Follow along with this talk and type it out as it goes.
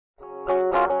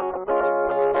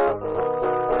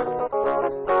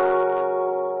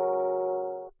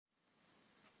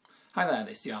Hi there,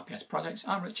 this is the RPS Project.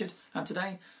 I'm Richard, and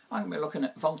today I'm going to be looking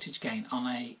at voltage gain on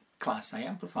a Class A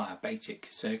amplifier basic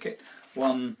circuit.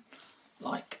 One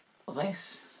like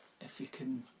this, if you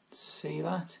can see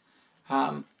that.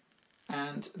 And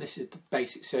this is the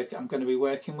basic circuit I'm going to be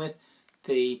working with.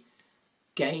 The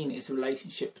gain is the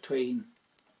relationship between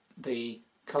the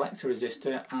collector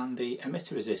resistor and the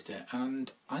emitter resistor,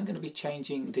 and I'm going to be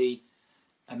changing the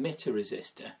emitter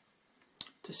resistor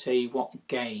to see what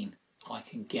gain I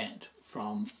can get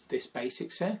from this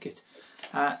basic circuit.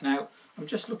 Now I'm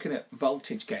just looking at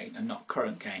voltage gain and not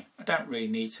current gain. I don't really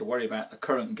need to worry about the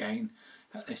current gain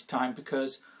at this time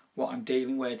because what I'm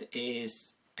dealing with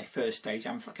is a first stage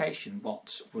amplification,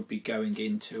 what would be going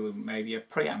into maybe a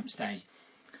preamp stage,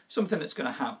 something that's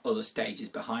going to have other stages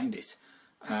behind it.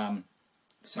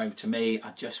 So to me,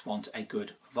 I just want a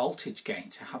good voltage gain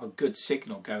to have a good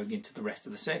signal going into the rest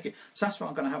of the circuit. So that's what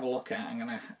I'm going to have a look at. I'm going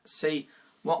to see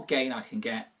what gain I can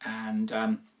get,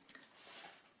 and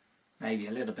maybe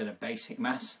a little bit of basic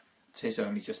maths. It is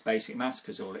only just basic maths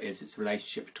because all it is, it's the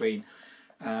relationship between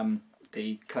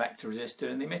the collector resistor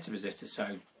and the emitter resistor.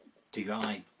 So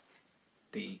divide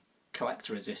the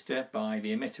collector resistor by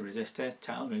the emitter resistor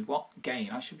tells me what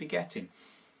gain I should be getting.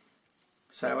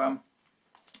 So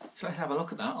let's have a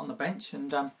look at that on the bench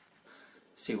and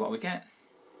see what we get.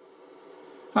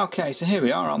 Okay, so here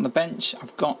we are on the bench.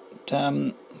 I've got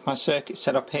my circuit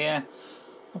set up here.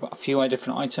 I've got a few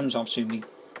different items, obviously my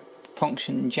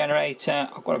function generator,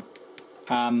 I've got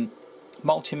a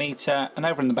multimeter, and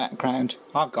over in the background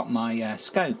I've got my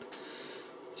scope.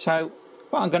 So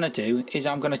what I'm going to do is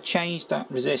I'm going to change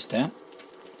that resistor.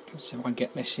 Let's see if I can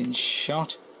get this in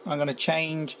shot. I'm going to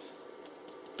change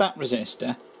that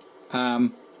resistor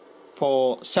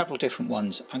for several different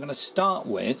ones. I'm going to start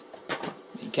with,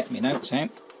 let me get my notes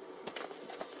out,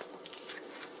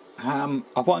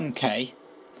 a 1K,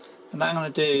 and then I'm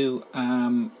going to do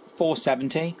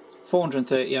 470,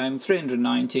 430 ohm,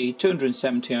 390,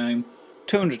 270 ohm,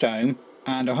 200 ohm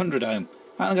and 100 ohm. And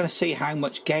I'm going to see how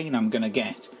much gain I'm going to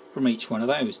get from each one of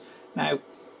those. Now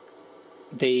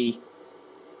the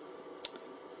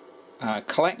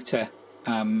collector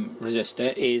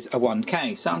resistor is a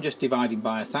 1K, so I'm just dividing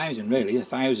by 1000, really,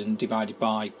 1000 divided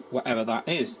by whatever that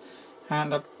is,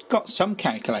 and I've got some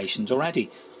calculations already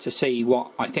to see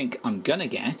what I think I'm gonna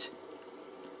get.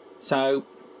 So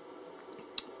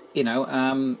you know,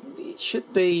 it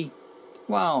should be,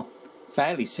 well,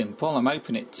 fairly simple. I'm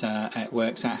hoping it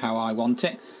works out how I want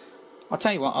it. I'll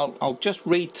tell you what, I'll just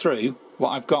read through what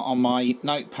I've got on my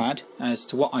notepad as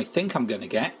to what I think I'm going to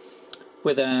get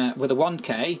with a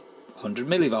 1K, 100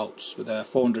 millivolts, with a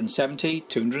 470,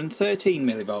 213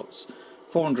 millivolts,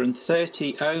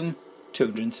 430 ohm,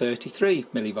 233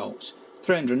 millivolts,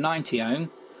 390 ohm,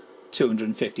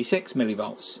 256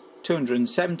 millivolts,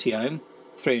 270 ohm,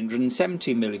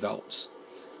 370 millivolts,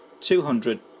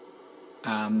 200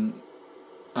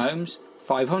 ohms,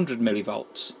 500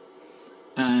 millivolts,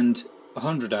 and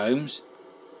 100 ohms,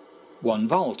 1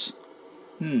 volt.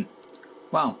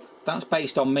 Well, that's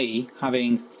based on me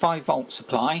having 5 volt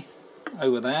supply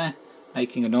over there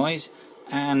making a noise,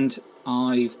 and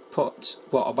I've put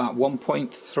what, about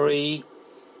 1.3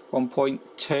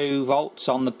 1.2 volts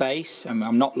on the base.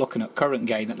 I'm not looking at current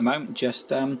gain at the moment,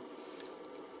 just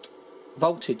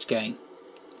voltage gain.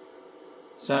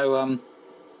 So I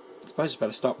suppose I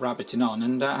better stop rabbiting on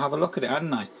and have a look at it,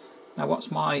 hadn't I? Now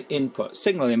what's my input?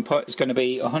 Signal input is going to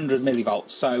be 100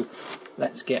 millivolts, so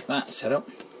let's get that set up.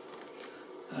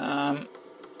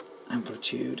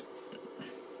 Amplitude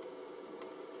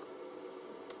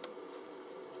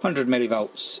 100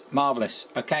 millivolts, marvellous.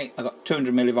 Okay, I've got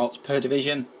 200 millivolts per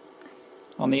division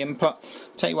on the input.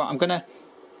 Tell you what, I'm going to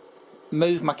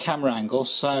move my camera angle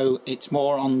so it's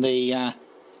more on the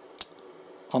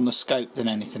scope than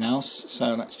anything else.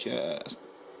 So let's just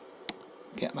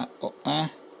get that up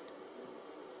there,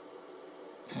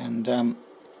 and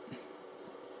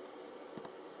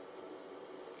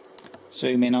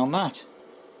zoom in on that.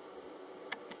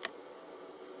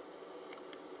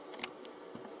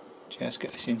 Just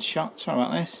get this in shot, sorry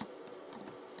about this.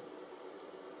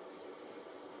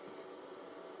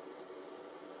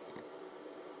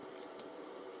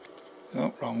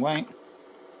 Oh, wrong way.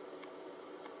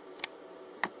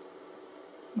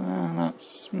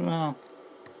 That's, well,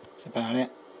 that's about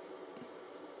it.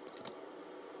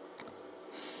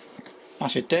 I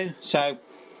should do. So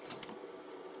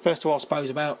first of all, I suppose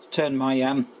about to turn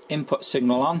my input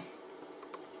signal on.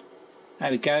 There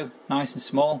we go, nice and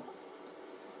small.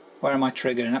 Where am I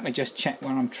triggering? Let me just check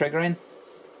where I'm triggering.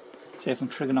 See if I'm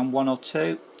triggering on 1 or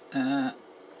 2.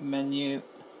 Menu.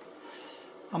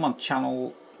 I'm on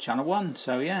channel 1,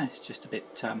 so yeah, it's just a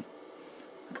bit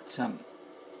But,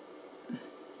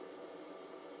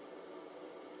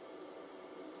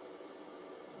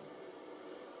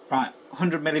 right,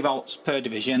 100 millivolts per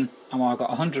division, and I've got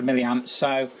 100 milliamps,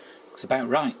 so looks about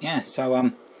right. Yeah.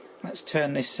 So let's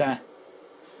turn this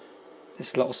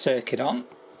this little circuit on.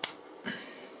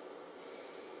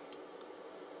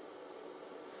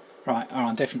 Right, we're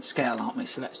on a different scale, aren't we?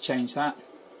 So let's change that.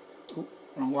 Ooh,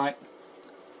 wrong way.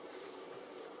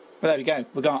 But there we go.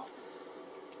 We've got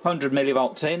 100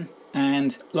 millivolts in,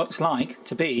 and looks like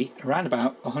to be around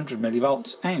about 100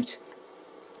 millivolts out.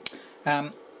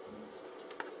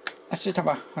 Let's just have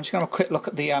a. I'm just going to have a quick look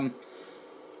at the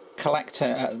collector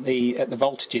at the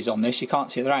voltages on this. You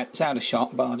can't see it's out of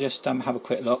shot, but I'll just have a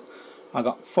quick look. I've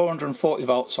got 440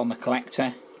 volts on the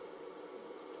collector,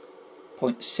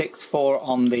 0.64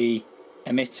 on the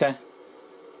emitter,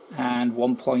 and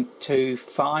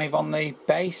 1.25 on the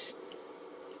base.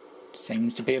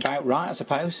 Seems to be about right, I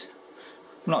suppose.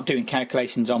 I'm not doing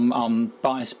calculations on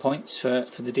bias points for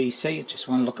the DC. I just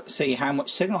want to see how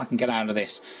much signal I can get out of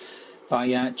this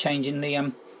by changing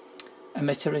the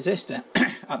emitter resistor.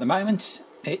 At the moment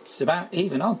it's about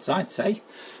even odds, I'd say.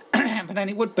 But then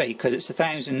it would be, because it's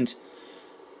 1,000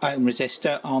 ohm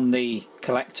resistor on the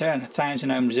collector and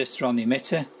 1,000 ohm resistor on the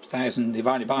emitter. 1,000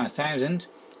 divided by 1,000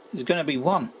 is going to be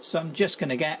 1, so I'm just going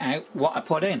to get out what I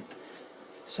put in.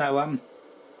 So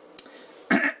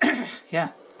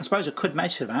yeah, I suppose I could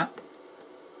measure that.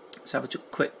 Let's have a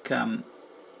quick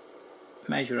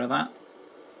measure of that.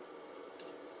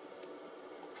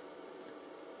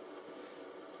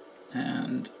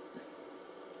 And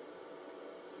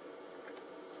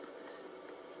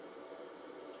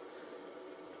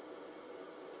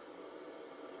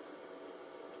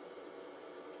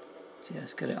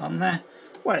just get it on there.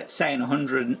 Well, it's saying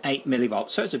 108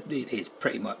 millivolts, so it is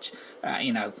pretty much,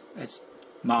 you know, it's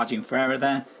margin for error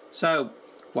there. So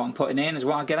what I'm putting in is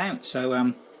what I get out.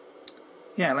 So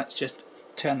yeah, let's just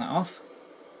turn that off.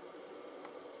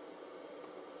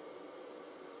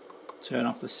 Turn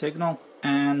off the signal,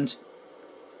 and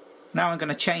now I'm going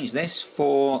to change this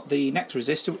for the next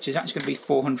resistor, which is actually going to be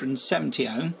 470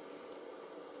 ohm.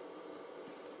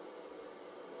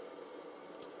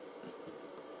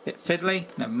 Bit fiddly,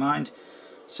 never mind.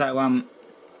 So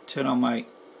turn on my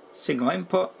signal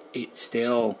input. It's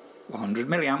still 100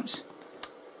 milliamps,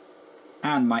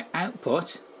 and my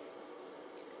output.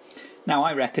 Now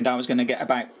I reckoned I was going to get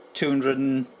about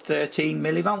 213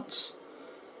 millivolts.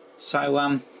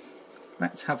 So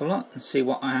let's have a look and see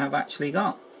what I have actually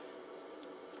got.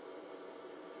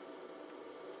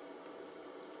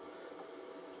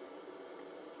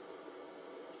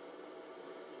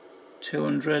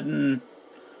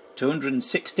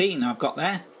 $216 I've got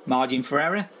there, margin for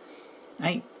error.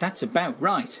 Hey, that's about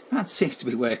right. That seems to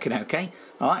be working okay.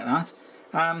 I like that.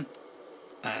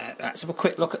 Let's have a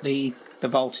quick look at the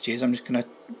voltages. I'm just going to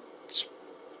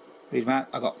read them out.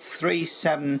 I've got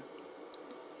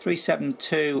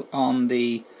 372 on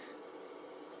the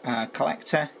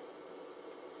collector,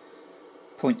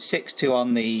 0.62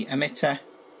 on the emitter,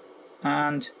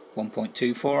 and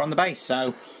 1.24 on the base.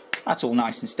 So that's all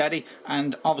nice and steady.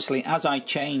 And obviously, as I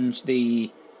change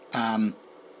the emitter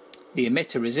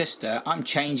resistor, I'm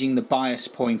changing the bias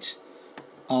point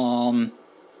on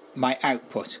my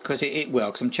output, because it will,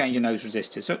 because I'm changing those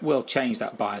resistors, so it will change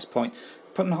that bias point,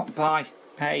 but not by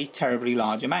a terribly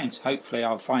large amount. Hopefully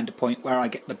I'll find a point where I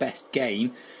get the best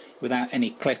gain without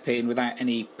any clipping, without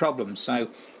any problems. So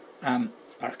I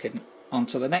reckon on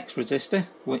to the next resistor,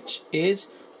 which is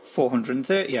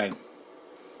 430 ohm.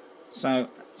 So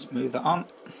let's move that on.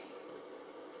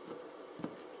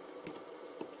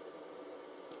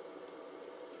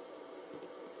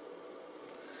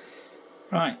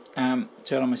 Right,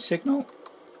 turn on my signal,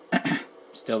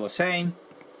 still the same,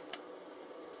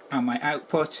 and my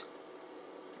output.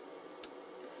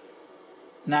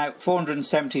 Now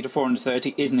 470 to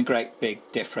 430 isn't a great big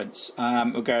difference.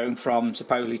 We're going from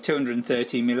supposedly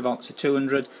 230 millivolts to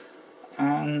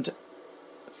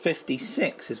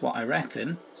 256 is what I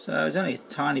reckon, so there's only a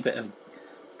tiny bit of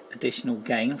additional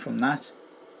gain from that,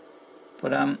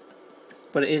 but it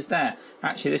is there.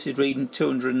 Actually this is reading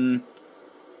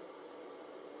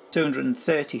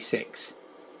 236.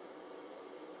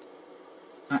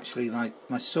 Actually my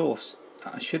source,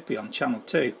 I should be on channel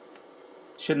 2,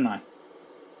 shouldn't I?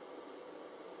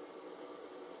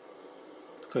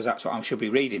 Because that's what I should be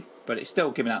reading, but it's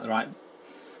still giving out the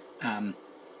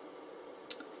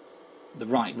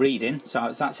right reading.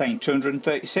 So that's saying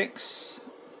 236,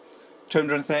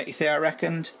 233 I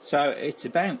reckoned, so it's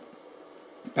about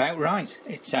right.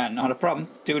 It's not a problem,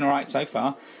 doing alright so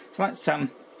far. So let's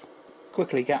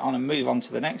quickly get on and move on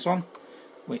to the next one,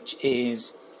 which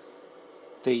is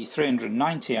the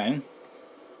 390 ohm.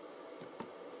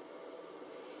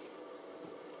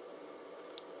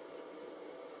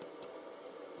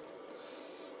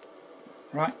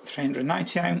 Right,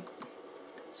 390 ohm,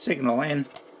 signal in,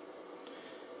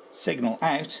 signal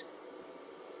out.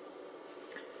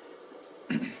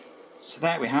 So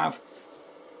there we have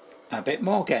a bit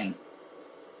more gain.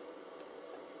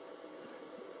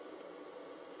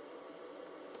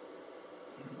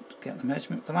 Get the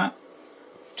measurement for that.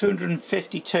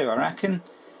 252 I reckon.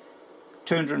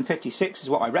 256 is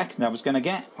what I reckoned I was going to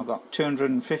get. I got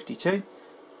 252.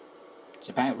 It's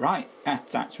about right.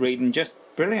 That's reading just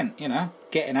brilliant, you know,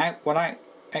 getting out what I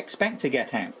expect to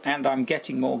get out, and I'm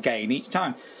getting more gain each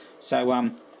time. So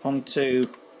on to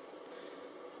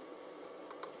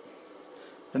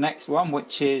the next one,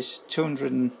 which is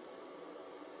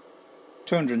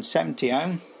 270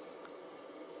 ohm.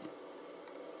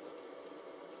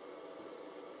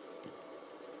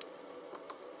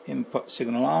 Input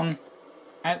signal on,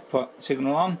 output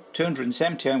signal on,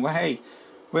 270 ohm. Well, hey,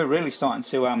 we're really starting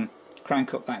to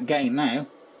crank up that gain now.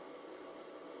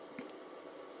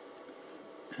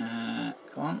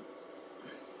 Go on.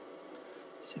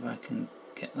 See if I can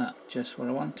get that just where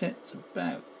I want it. It's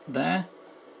about there.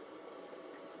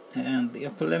 And the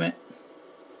upper limit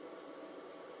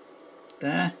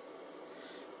there.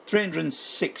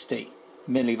 360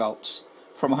 millivolts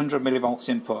from 100 millivolts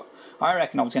input. I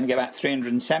reckon I was going to get about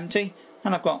 370,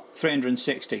 and I've got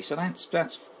 360. So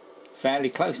that's fairly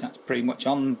close. That's pretty much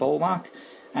on the ball mark.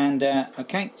 And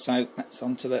okay, so that's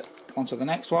onto the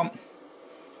next one.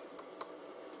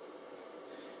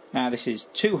 Now this is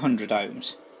 200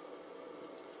 ohms.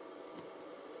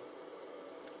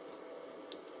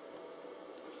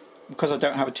 Because I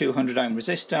don't have a 200 ohm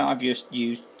resistor, I've just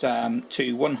used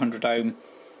two 100 ohm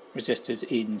resistors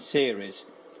in series.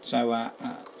 So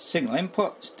signal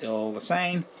input still the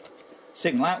same,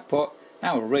 signal output.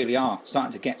 Now we really are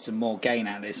starting to get some more gain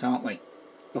out of this, aren't we?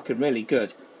 Looking really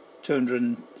good.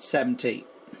 270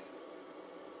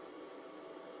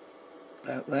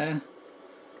 about there.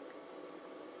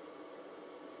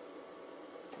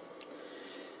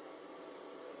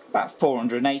 About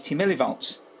 480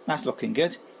 millivolts. That's looking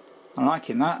good. I'm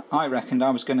liking that. I reckoned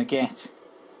I was going to get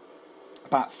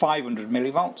about 500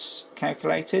 millivolts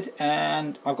calculated,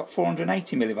 and I've got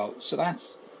 480 millivolts. So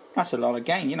that's a lot of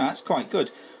gain. You know, that's quite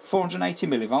good. 480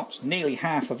 millivolts, nearly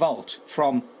half a volt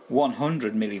from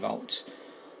 100 millivolts.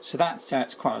 So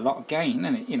that's quite a lot of gain,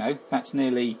 isn't it? You know, that's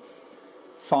nearly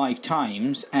 5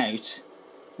 times out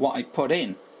what I've put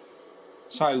in.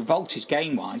 So voltage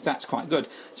gain wise, that's quite good,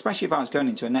 especially if I was going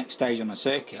into a next stage on a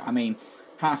circuit. I mean,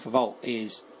 half a volt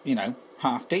is, you know,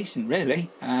 half decent really.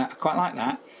 I quite like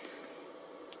that.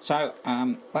 So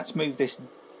let's move this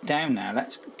down now.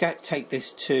 Let's take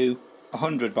this to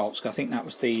 100 volts. I think that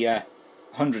was the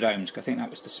 100 ohms. I think that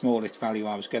was the smallest value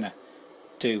I was going to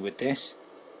do with this.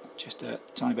 Just a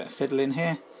tiny bit of fiddle in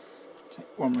here. Take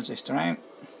one resistor out.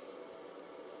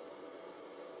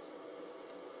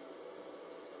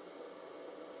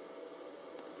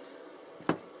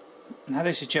 Now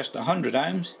this is just 100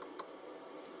 ohms.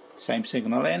 Same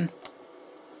signal in.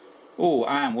 Oh,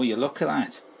 and will you look at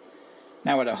that?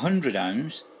 Now at 100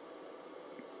 ohms,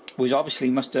 we obviously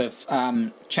must have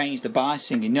changed the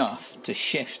biasing enough to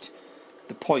shift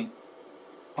the point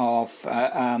of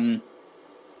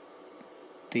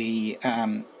the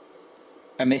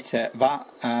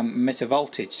emitter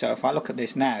voltage. So if I look at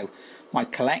this now, my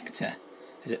collector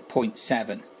is at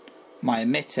 0.7, my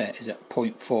emitter is at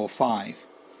 0.45.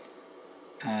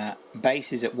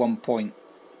 Base is at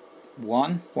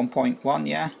 1.1,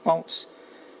 yeah, volts.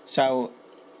 So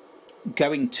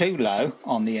going too low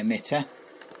on the emitter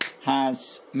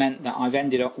has meant that I've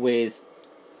ended up with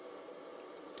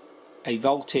a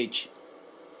voltage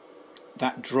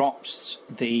that drops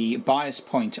the bias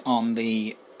point on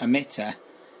the emitter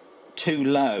too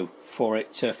low for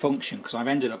it to function, because I've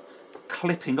ended up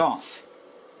clipping off.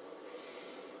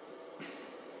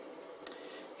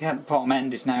 Yeah, the bottom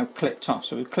end is now clipped off,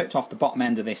 so we've clipped off the bottom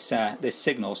end of this this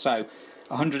signal. So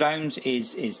 100 ohms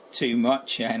is too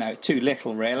much, you know, too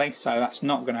little really. So that's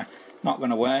not gonna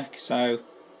work. So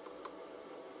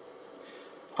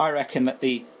I reckon that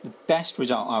the best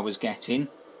result I was getting,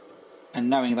 and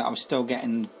knowing that I was still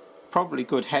getting probably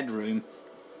good headroom,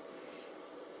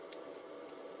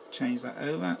 change that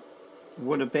over,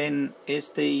 would have been it's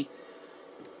the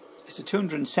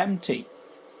 270.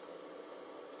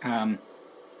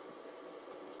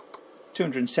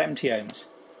 270 ohms,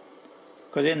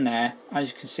 because in there,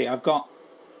 as you can see, I've got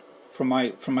from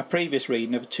my previous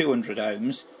reading of 200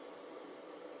 ohms,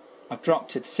 I've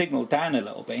dropped the signal down a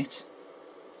little bit,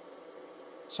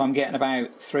 So I'm getting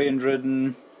about 300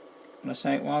 and, what did I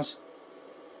say it was?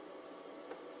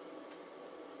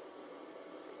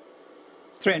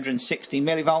 360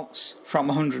 millivolts from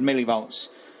 100 millivolts.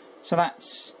 So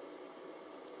that's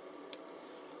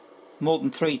more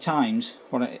than 3 times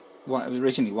what it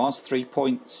originally was.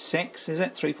 3.6, is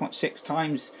it? 3.6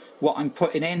 times what I'm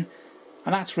putting in,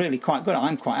 and that's really quite good.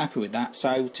 I'm quite happy with that.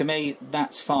 So to me,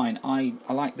 that's fine. I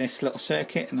like this little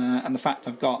circuit, and the fact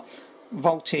I've got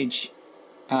voltage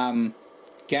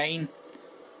gain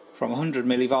from 100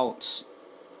 millivolts,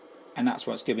 and that's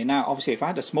what it's giving. Now obviously if I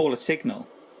had a smaller signal,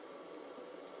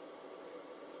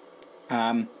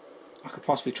 I could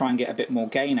possibly try and get a bit more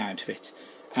gain out of it,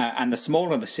 and the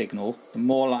smaller the signal, the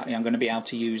more likely I'm going to be able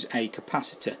to use a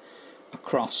capacitor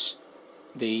across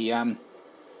the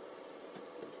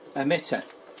emitter.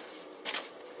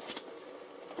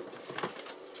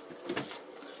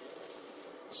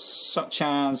 Such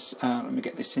as, let me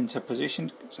get this into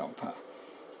position. So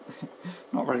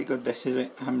not very good this, is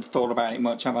it? I haven't thought about it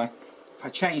much, have I? If I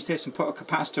change this and put a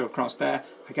capacitor across there,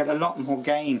 I get a lot more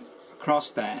gain across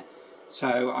there.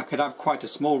 So I could have quite a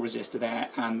small resistor there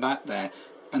and that there,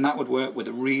 and that would work with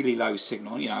a really low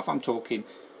signal. You know, if I'm talking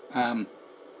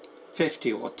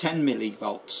 50 or 10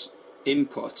 millivolts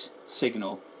input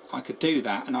signal, I could do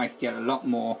that and I could get a lot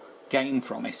more gain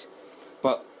from it.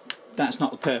 But that's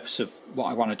not the purpose of what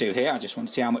I want to do here. I just want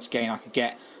to see how much gain I could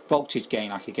get, voltage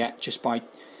gain I could get, just by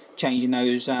changing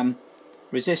those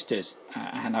resistors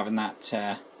and having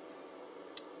that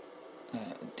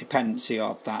dependency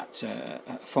of that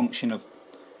function of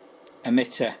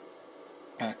emitter,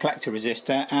 collector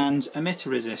resistor and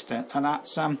emitter resistor, and that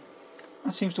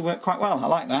seems to work quite well. I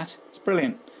like that. It's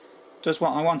brilliant. Does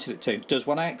what I wanted it to. Does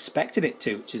what I expected it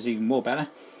to, which is even more better.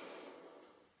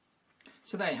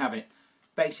 So there you have it.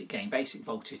 Basic gain, basic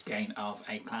voltage gain of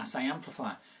a Class A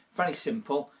amplifier. Very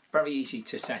simple, very easy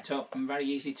to set up, and very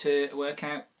easy to work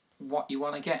out what you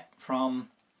want to get from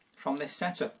this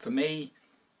setup. For me,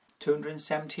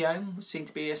 270 ohm would seem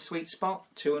to be a sweet spot.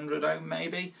 200 ohm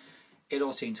maybe. It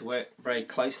all seemed to work very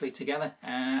closely together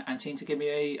and seemed to give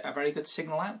me a very good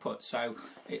signal output. So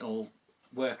it'll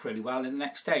work really well in the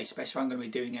next stage, especially if I'm going to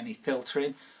be doing any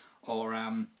filtering, or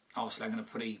obviously I'm going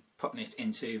to be putting it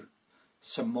into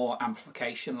some more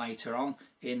amplification later on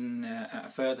in a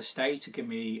further stage to give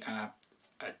me a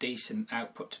decent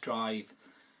output to drive,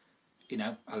 you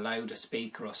know, a load, a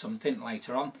speaker or something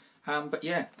later on. But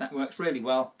yeah, that works really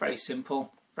well. Very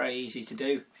simple, very easy to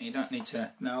do. You don't need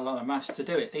to know a lot of maths to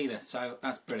do it either, so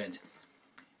that's brilliant.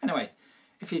 Anyway,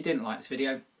 if you didn't like this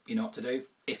video, you know what to do.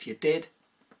 If you did,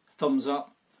 thumbs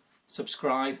up,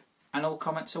 subscribe, and all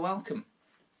comments are welcome.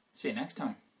 See you next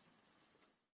time.